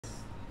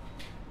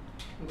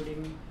Good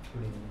evening.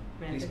 Good evening.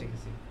 May I Please sit? take a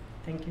seat.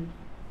 Thank you.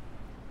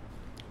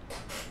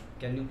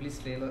 Can you please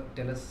tell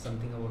us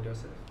something about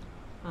yourself?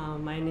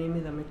 My name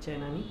is Amit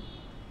Chainani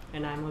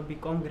and I am a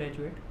BCom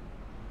graduate.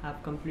 I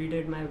have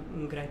completed my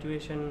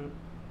graduation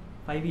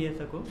 5 years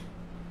ago,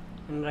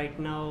 and right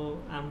now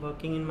I am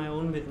working in my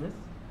own business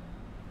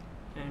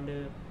and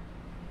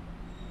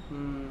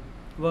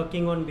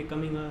working on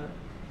becoming a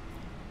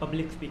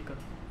public speaker.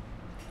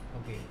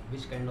 Okay.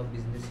 Which kind of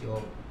business you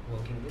are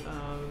working with?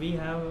 We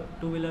have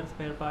two-wheeler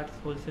spare parts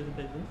wholesale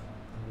business.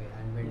 Okay.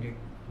 And when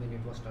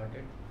it was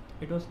started?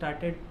 It was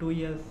started 2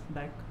 years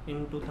back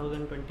in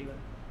 2021. Okay.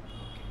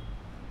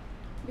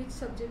 Which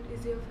subject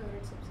is your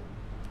favorite subject?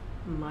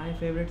 My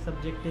favorite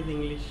subject is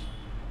English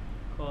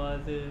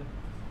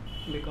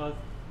because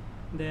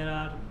there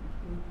are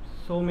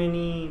so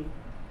many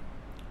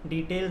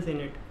details in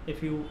it.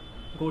 If you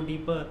go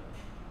deeper,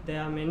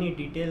 there are many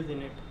details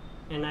in it,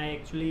 and I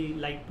actually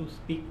like to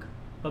speak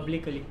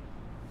publicly,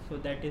 so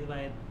that is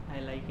why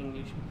I like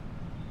English.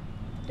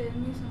 Tell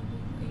me something.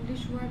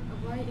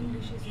 Why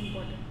English is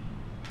important?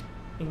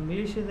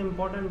 English is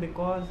important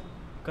because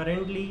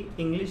currently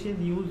English is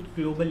used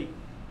globally.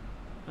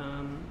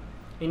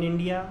 In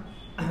India,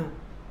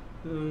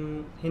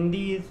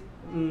 Hindi is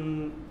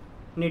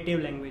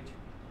native language,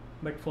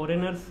 but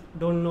foreigners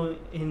don't know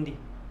Hindi.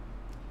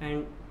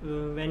 And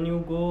when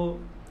you go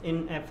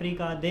in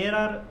Africa, there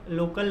are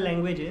local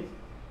languages.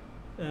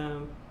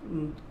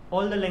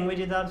 All the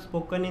languages are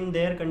spoken in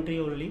their country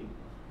only,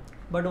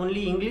 but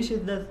only English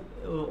is the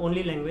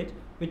only language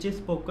which is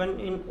spoken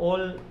in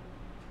all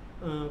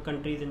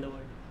countries in the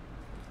world.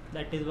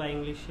 That is why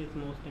English is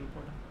most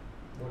important.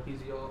 What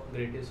is your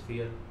greatest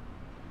fear?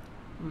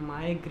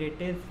 My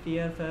greatest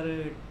fear,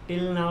 sir,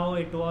 till now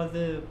it was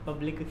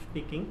public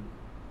speaking.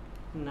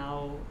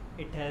 Now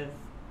it has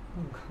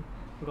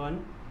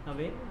gone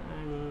away,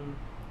 and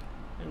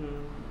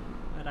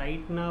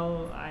right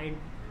now I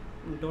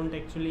don't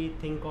actually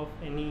think of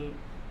any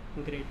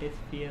greatest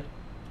fear.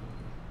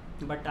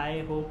 But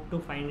I hope to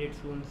find it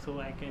soon so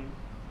I can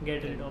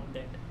get rid of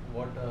that.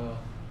 What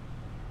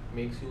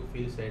makes you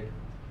feel sad?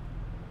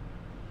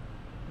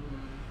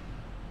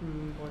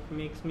 What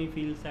makes me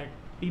feel sad?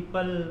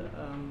 People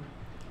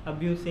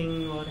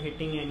abusing or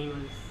hitting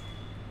animals,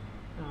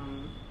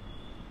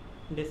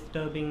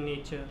 disturbing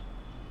nature.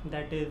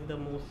 That is the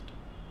most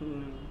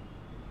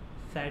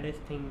saddest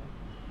thing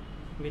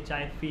which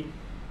I feel.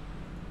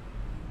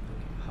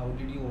 Okay. How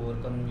did you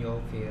overcome your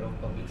fear of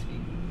public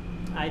speaking?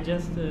 I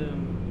just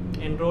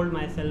enrolled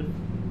myself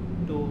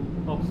to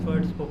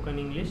Oxford Spoken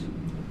English,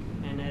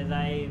 and as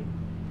I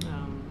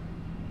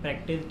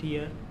practiced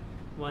here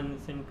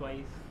once and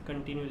twice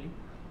continually,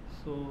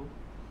 so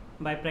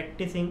by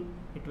practicing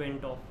it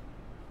went off.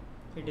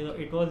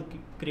 It was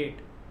great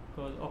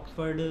because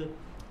Oxford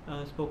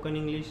Spoken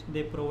English,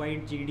 they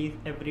provide GDs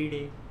every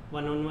day,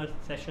 one-on-one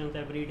sessions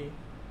every day,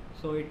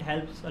 so it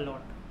helps a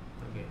lot.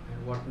 Okay.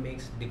 And what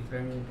makes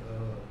different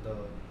the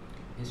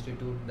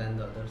institute than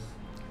the others?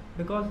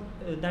 Because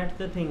that's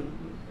the thing,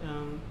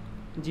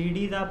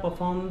 GDs are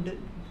performed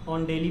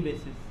on daily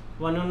basis,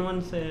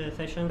 one-on-one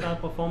sessions are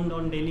performed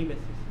on daily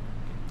basis,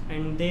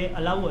 and they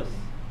allow us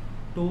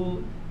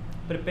to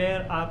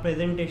prepare our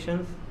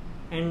presentations,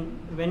 and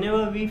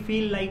whenever we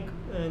feel like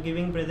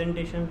giving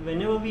presentations,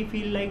 whenever we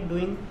feel like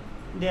doing,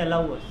 they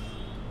allow us.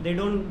 They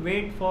don't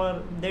wait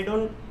for,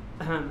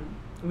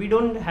 we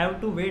don't have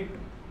to wait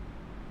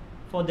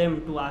for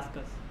them to ask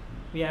us.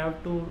 We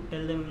have to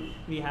tell them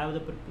we have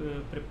the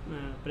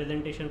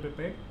presentation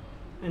prepared,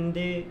 and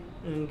they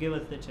give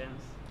us the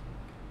chance.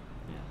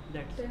 Yeah,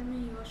 that's. Tell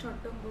me your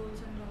short-term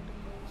goals and long-term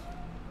goals.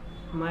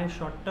 My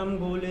short-term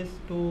goal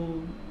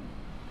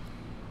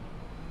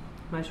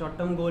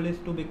is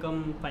to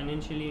become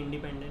financially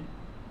independent,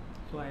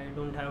 so I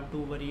don't have to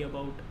worry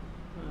about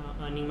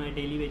earning my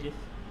daily wages.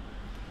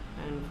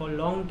 And for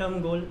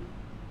long-term goal,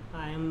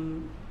 I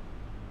am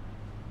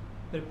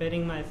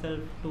preparing myself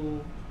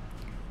to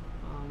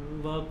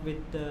work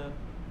with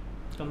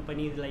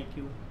companies like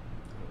you.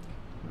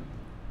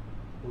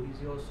 Who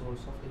is your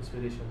source of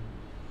inspiration?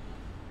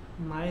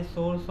 My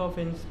source of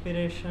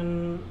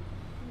inspiration,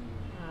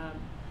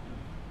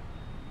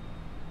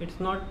 it's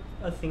not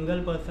a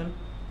single person,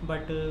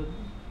 but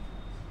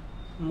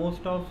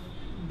most of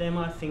them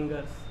are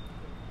singers.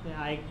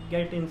 I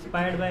get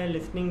inspired by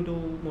listening to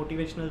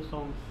motivational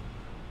songs.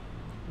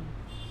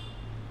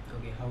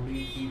 Okay. How do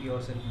you keep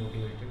yourself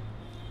motivated?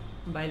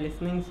 By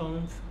listening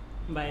songs,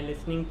 by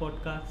listening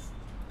podcasts.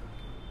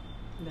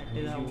 That And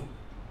is if how.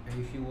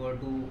 if you were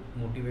to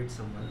motivate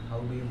someone, how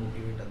do you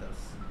motivate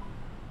others?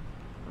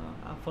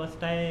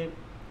 First, I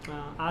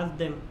asked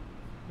them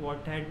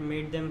what had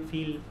made them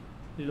feel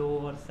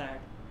low or sad,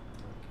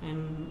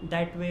 and in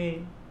that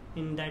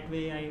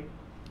way, I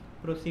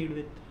proceed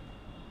with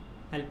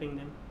helping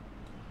them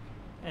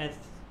as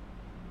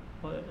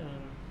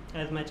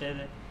much as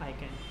I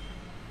can.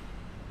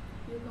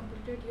 You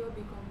completed your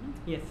BCom, no?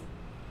 Yes.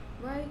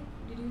 Why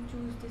did you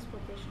choose this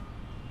profession?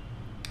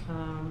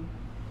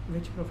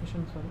 Which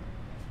profession? Sorry.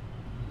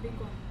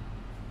 BCom.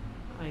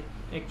 I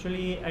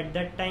Actually, at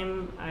that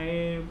time,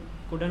 I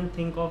couldn't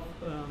think of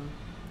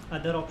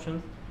other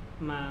options.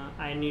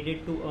 I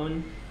needed to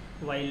earn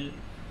while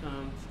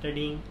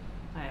studying.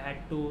 I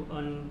had to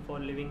earn for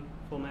living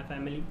for my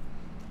family,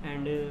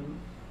 and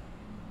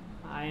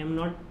I am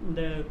not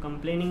the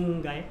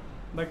complaining guy,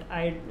 but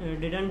I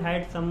didn't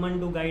had someone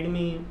to guide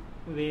me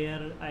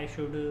where I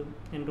should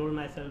enroll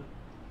myself.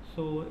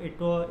 So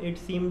it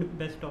seemed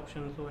best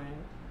option. So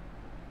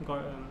I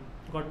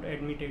got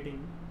admitted in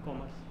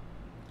commerce.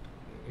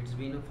 It's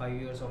been 5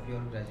 years of your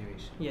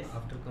graduation. Yes.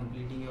 After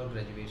completing your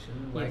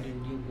graduation, why Yes.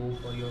 didn't you go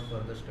for your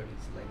further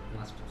studies like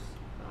masters?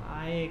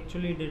 I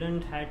actually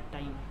didn't had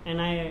time,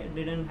 and I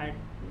didn't had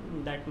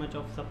that much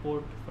of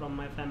support from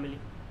my family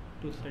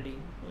to study.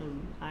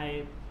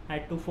 I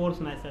had to force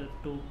myself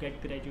to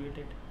get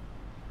graduated.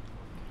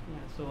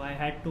 Yeah, so I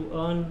had to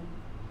earn.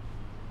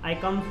 I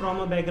come from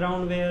a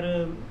background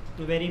where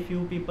very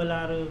few people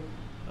are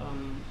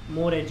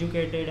more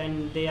educated,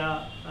 and they are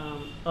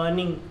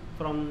earning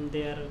from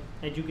their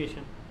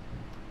education.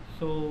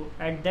 So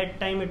at that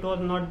time it was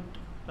not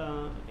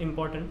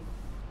important.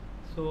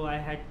 So I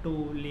had to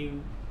leave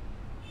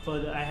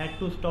further. I had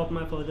to stop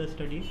my further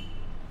studies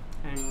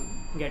and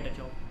get a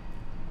job.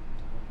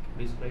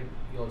 Describe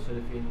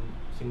yourself in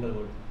single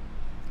word.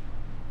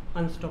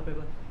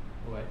 Unstoppable.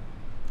 Why?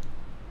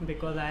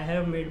 Because I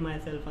have made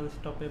myself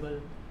unstoppable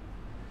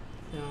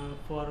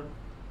for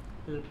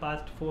the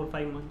past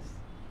 4-5 months.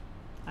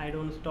 I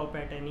don't stop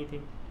at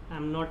anything.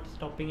 I'm not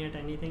stopping at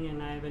anything,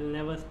 and I will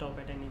never stop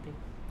at anything,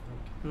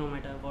 Okay. no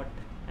matter what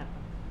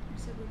happens.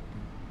 It's a good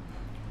thing.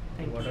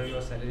 Thank What you. are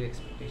your salary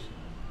expectations?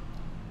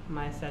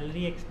 My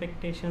salary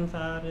expectations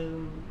are,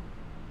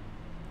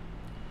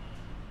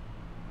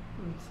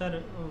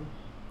 sir,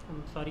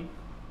 I'm sorry.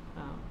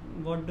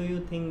 What do you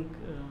think?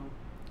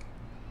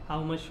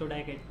 How much should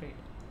I get paid?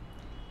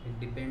 It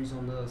depends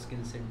on the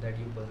skill set that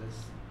you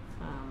possess.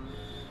 Um,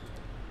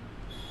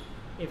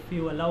 if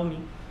you allow me,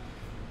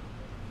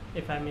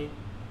 if I may,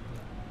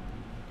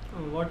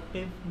 what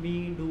if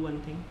we do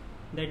one thing,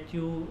 that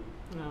you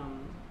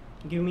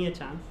give me a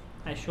chance,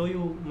 I show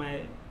you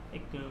my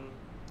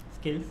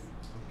skills,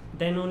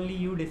 then only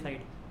you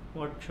decide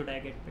what should I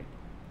get paid.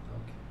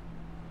 Okay.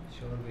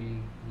 Sure,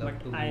 we'll love But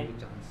to give I, you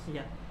a chance.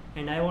 yeah,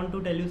 and I want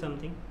to tell you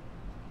something.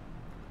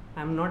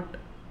 I'm not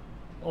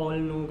all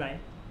know guy,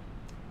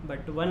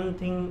 but one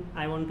thing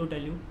I want to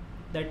tell you,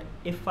 that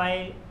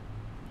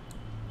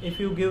if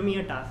you give me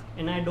a task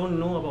and I don't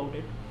know about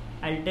it,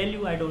 I'll tell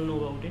you I don't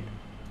know about it,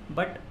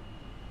 but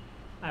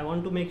I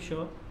want to make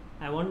sure,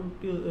 I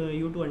want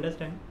you to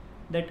understand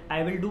that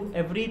I will do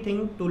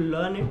everything to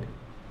learn it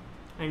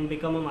and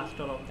become a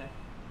master of that,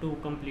 to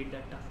complete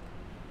that task.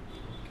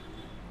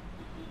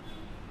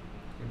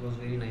 It was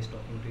very nice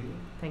talking to you.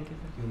 Thank you,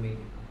 sir. You made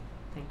it.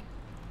 Thank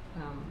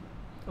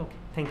you. Okay,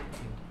 thank you.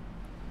 Thank you.